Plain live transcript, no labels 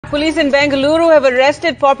Police in Bengaluru have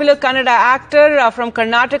arrested popular Kannada actor from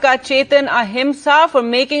Karnataka Chetan Kumar for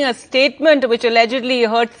making a statement which allegedly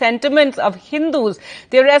hurt sentiments of Hindus.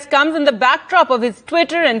 The arrest comes in the backdrop of his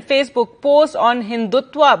Twitter and Facebook posts on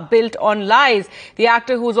Hindutva built on lies. The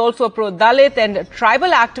actor, who is also a pro-Dalit and tribal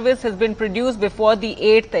activist, has been produced before the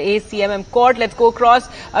 8th ACMM court. Let's go across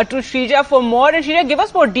to Shrija for more. And Shrija, give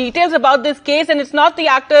us more details about this case. And it's not the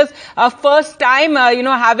actor's first time,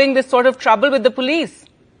 having this sort of trouble with the police.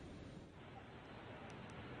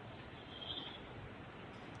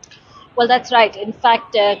 Well, that's right. In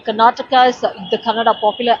fact, Karnataka's the Kannada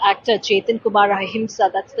popular actor Chetan Kumar,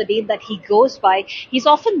 that's the name that he goes by. He's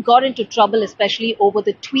often got into trouble, especially over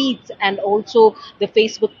the tweets and also the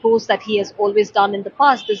Facebook posts that he has always done in the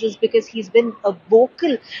past. This is because he's been a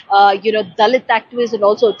vocal, Dalit activist and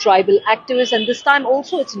also a tribal activist. And this time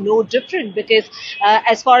also it's no different because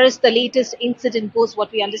as far as the latest incident goes,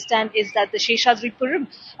 what we understand is that the Sheshadripuram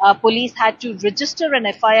police had to register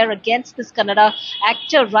an FIR against this Kannada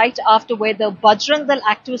actor right after where the Bajrang Dal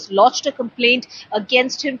activists lodged a complaint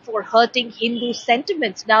against him for hurting Hindu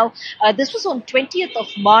sentiments. Now, this was on 20th of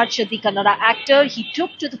March. The Kannada actor, he took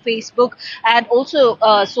to the Facebook and also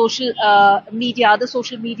other social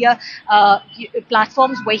media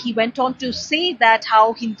platforms where he went on to say that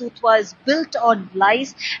how Hindutva is built on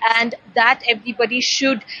lies and that everybody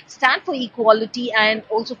should stand for equality and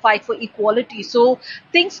also fight for equality. So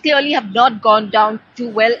things clearly have not gone down too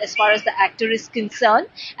well as far as the actor is concerned,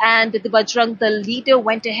 and the Bajrang Dal leader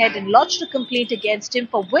went ahead and lodged a complaint against him,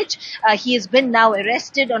 for which he has been now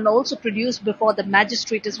arrested and also produced before the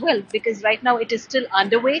magistrate as well, because right now it is still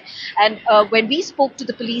underway. And when we spoke to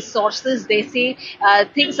the police sources, they say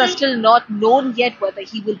things are still not known yet, whether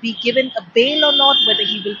he will be given a bail or not, whether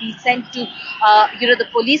he will be sent to the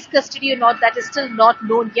police custody or not. That is still not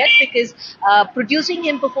known yet, because producing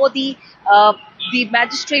him before the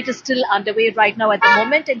magistrate is still underway right now at the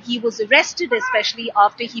moment, and he was arrested especially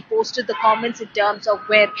after he posted the comments in terms of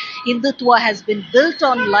where Hindutva has been built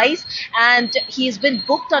on lies, and he has been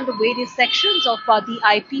booked under various sections of the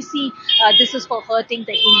IPC. This is for hurting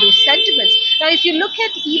the Hindu sentiments. Now, if you look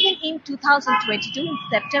at even in 2022 in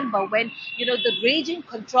September, when the raging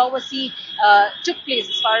controversy took place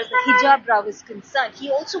as far as the hijab row is concerned, he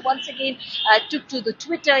also once again took to the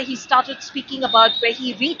Twitter. He started speaking about where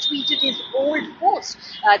he retweeted his old post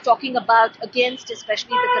talking about against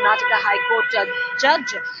especially the Karnataka High Court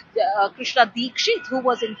judge Krishna Dikshit, who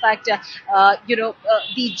was in fact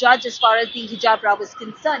the judge as far as the hijab row is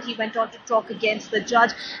concerned. He went on to talk against the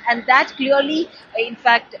judge, and that clearly in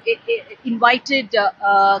fact it invited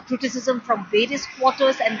criticism from various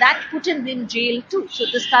quarters, and that put him in jail too. So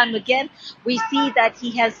this time again we see that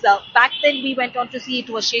he has back then we went on to see it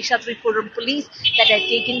was Sheshadripuram police that had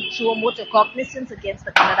taken suo motu cognizance against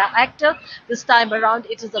the Kannada actor. This time around,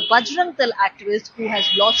 it is a Bajrang Dal activist who has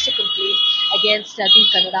lodged a complaint against the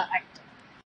Kannada actor.